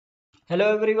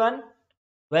Hello everyone,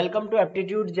 welcome to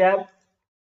Aptitude Jab.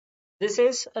 This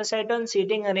is a set on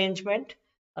seating arrangement,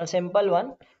 a simple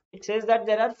one. It says that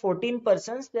there are 14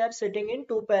 persons, they are sitting in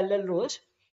two parallel rows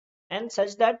and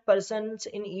such that persons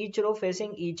in each row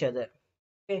facing each other.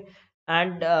 Okay,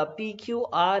 and P, Q,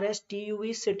 R, S, T, U,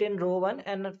 V sit in row 1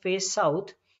 and face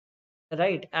south,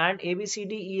 right? And A, B, C,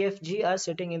 D, E, F, G are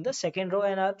sitting in the second row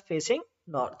and are facing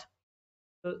north.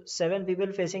 So seven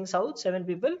people facing south, seven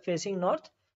people facing north,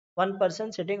 one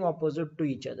person sitting opposite to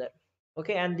each other.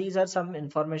 Okay, and these are some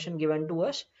information given to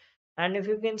us. And if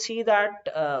you can see that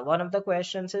one of the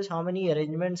questions is how many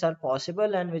arrangements are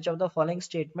possible and which of the following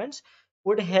statements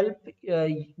would help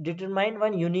determine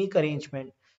one unique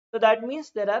arrangement. So that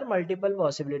means there are multiple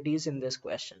possibilities in this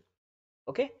question.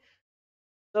 Okay,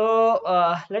 so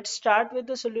let's start with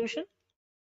the solution.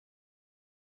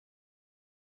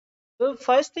 So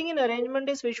first thing in arrangement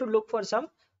is we should look for some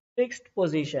fixed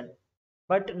position,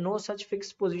 but no such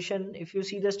fixed position. If you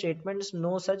see the statements,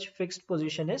 no such fixed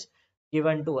position is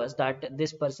given to us that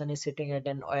this person is sitting at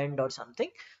an end or something.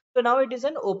 So now it is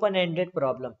an open-ended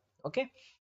problem. Okay.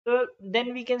 So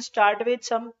then we can start with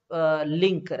some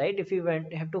link, right? If you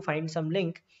have to find some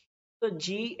link. So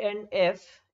G and F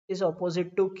is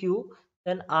opposite to Q,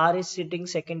 then R is sitting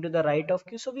second to the right of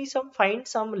Q. So we find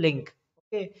some link.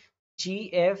 Okay, G,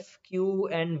 F, Q,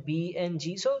 and B and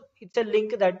G. So it's a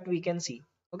link that we can see.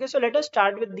 Okay, so let us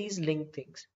start with these link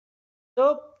things.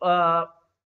 So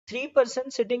three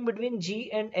persons sitting between G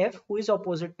and F who is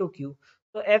opposite to Q.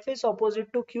 So F is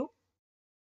opposite to Q.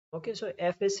 Okay, so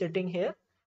F is sitting here,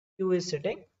 Q is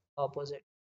sitting opposite.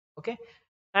 Okay,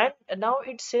 and now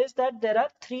it says that there are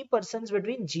three persons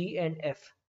between G and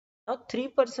F. Now three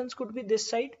persons could be this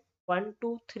side, one,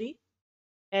 two, three,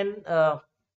 and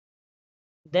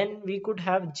then we could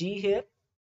have G here.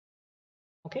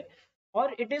 Okay, or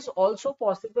it is also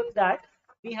possible that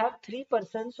we have three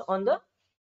persons on the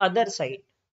other side.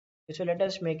 So let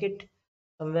us make it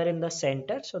somewhere in the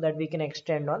center so that we can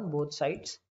extend on both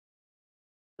sides.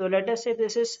 So let us say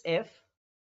this is F,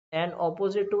 and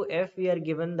opposite to F we are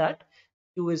given that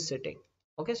Q is sitting.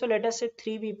 Okay, so let us say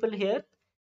three people here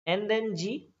and then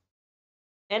G,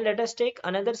 and let us take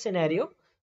another scenario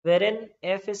wherein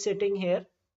F is sitting here.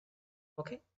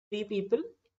 Okay, three people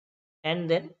and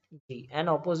then G, and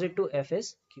opposite to F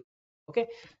is Q. Okay,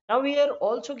 now we are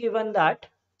also given that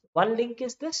one link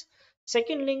is this,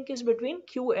 second link is between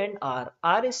Q and R.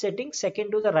 R is sitting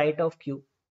second to the right of Q.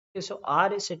 Okay, so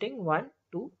R is sitting 1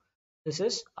 2, this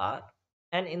is R,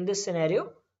 and in this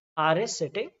scenario R is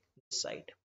sitting this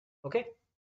side. Okay,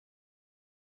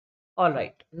 all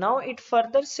right, now it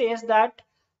further says that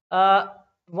uh,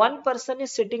 one person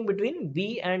is sitting between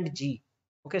B and G.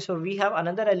 Okay, so we have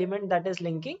another element that is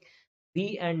linking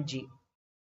B and G.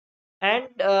 And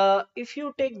if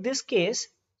you take this case,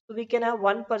 so we can have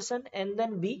one person and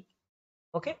then B.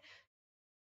 Okay,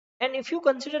 and if you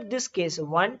consider this case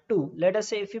 1 2, let us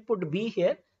say if you put B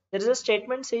here, there is a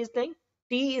statement says that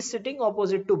T is sitting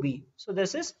opposite to B, so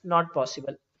this is not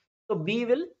possible. So B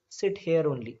will sit here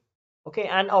only. Okay,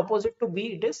 and opposite to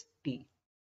B it is T.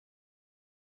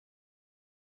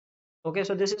 Okay,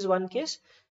 so this is one case.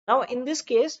 Now in this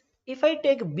case, if I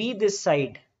take B this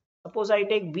side, suppose I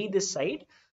take B this side,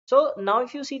 so now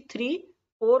if you see 3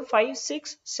 4 5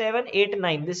 6 7 8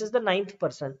 9, this is the ninth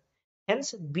person,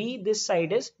 hence B this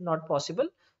side is not possible.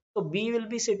 So B will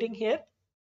be sitting here,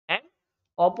 and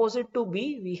opposite to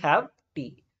B we have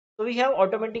T. So we have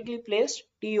automatically placed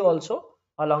T also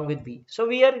along with B. So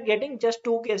we are getting just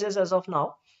two cases as of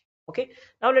now. Okay,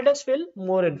 now let us fill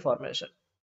more information.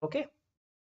 Okay,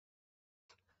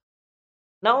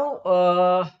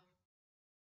 now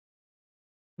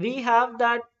we have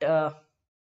that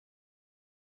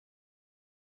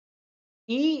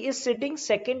E is sitting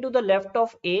second to the left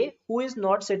of A, who is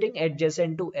not sitting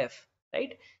adjacent to F,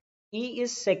 right? E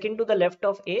is second to the left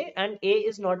of A and A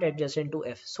is not adjacent to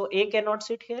F. So A cannot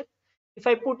sit here. If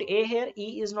I put A here,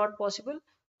 E is not possible.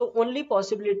 So only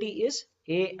possibility is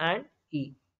A and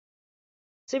E.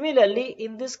 Similarly,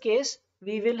 in this case,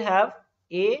 we will have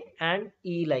A and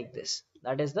E like this.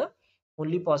 That is the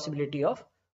only possibility of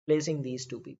placing these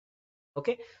two people.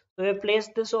 Okay, so we have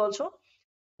placed this also.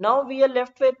 Now we are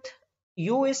left with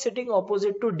U is sitting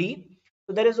opposite to D.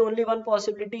 So there is only one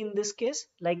possibility in this case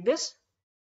like this,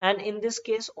 and in this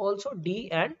case also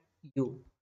D and U.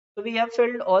 So we have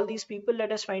filled all these people.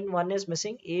 Let us find one is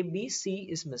missing. A, B, C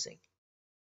is missing.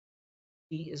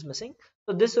 C is missing.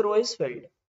 So this row is filled.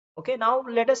 Okay, now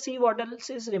let us see what else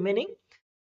is remaining.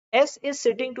 S is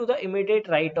sitting to the immediate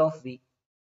right of V.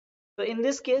 So in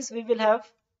this case we will have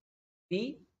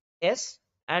B, S,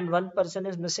 and one person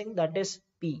is missing, that is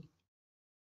P.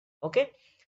 Okay,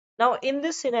 Now in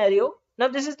this scenario, now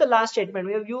this is the last statement.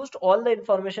 We have used all the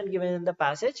information given in the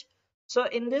passage. So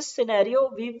in this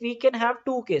scenario, we can have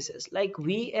two cases like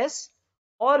Vs,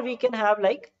 or we can have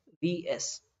like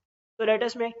Vs. So let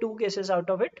us make two cases out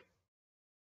of it.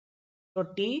 So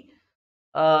T,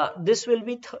 this will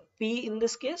be P in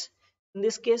this case. In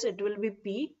this case, it will be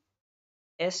P,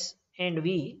 S and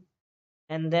V,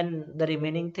 and then the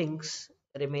remaining things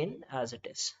remain as it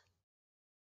is.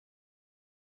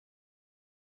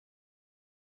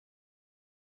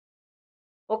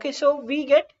 Okay, so we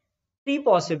get three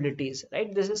possibilities,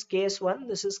 right? This is case 1,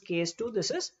 this is case 2,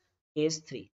 this is case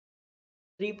 3.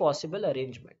 Three possible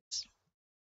arrangements.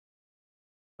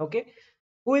 Okay,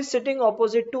 who is sitting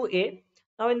opposite to A?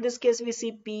 Now in this case we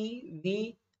see P,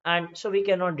 V, and so we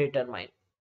cannot determine,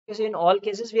 because in all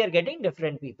cases we are getting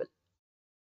different people.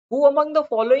 Who among the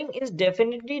following is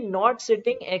definitely not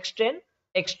sitting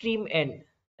extreme end,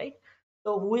 right?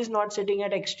 So who is not sitting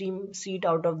at extreme seat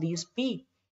out of these? P.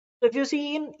 So if you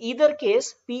see in either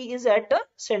case, P is at a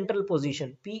central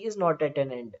position. P is not at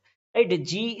an end, right?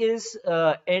 G is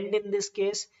end in this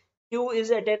case. Q is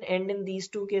at an end in these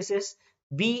two cases.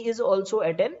 B is also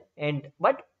at an end,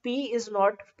 but P is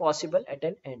not possible at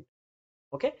an end.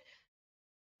 Okay.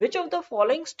 Which of the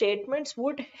following statements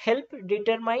would help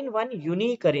determine one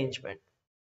unique arrangement?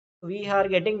 We are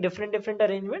getting different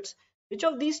arrangements. Which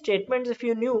of these statements, if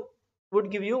you knew, would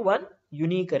give you one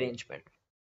unique arrangement?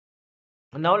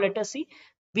 Now let us see.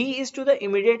 B is to the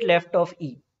immediate left of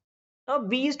E. Now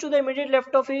B is to the immediate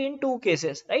left of E in two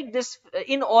cases, right? This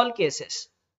in all cases.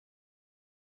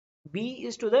 B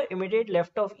is to the immediate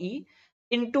left of E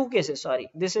in two cases. Sorry,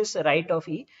 this is right of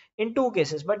E in two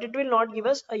cases, but it will not give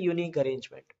us a unique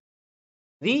arrangement.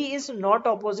 V is not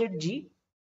opposite G.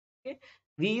 Okay,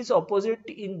 V is opposite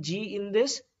in G in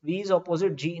this, V is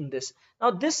opposite G in this.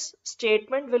 Now this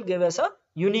statement will give us a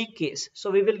unique case,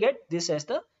 so we will get this as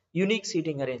the unique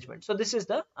seating arrangement. So this is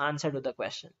the answer to the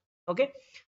question. Okay,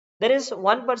 there is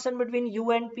one person between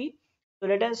U and P, so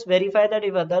let us verify that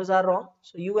if others are wrong.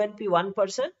 So U and P one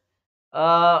person,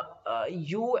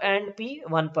 U and P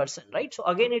one person, right? So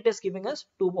again it is giving us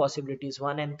two possibilities,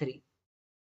 1 and 3.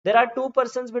 There are two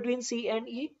persons between C and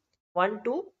E, 1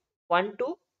 2 1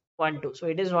 2 1 2. So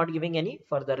it is not giving any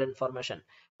further information,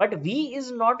 but V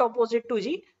is not opposite to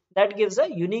G. That gives a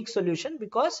unique solution,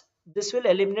 because this will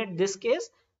eliminate this case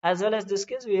as well as this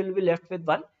case. We will be left with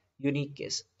one unique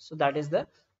case. So that is the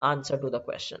answer to the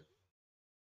question.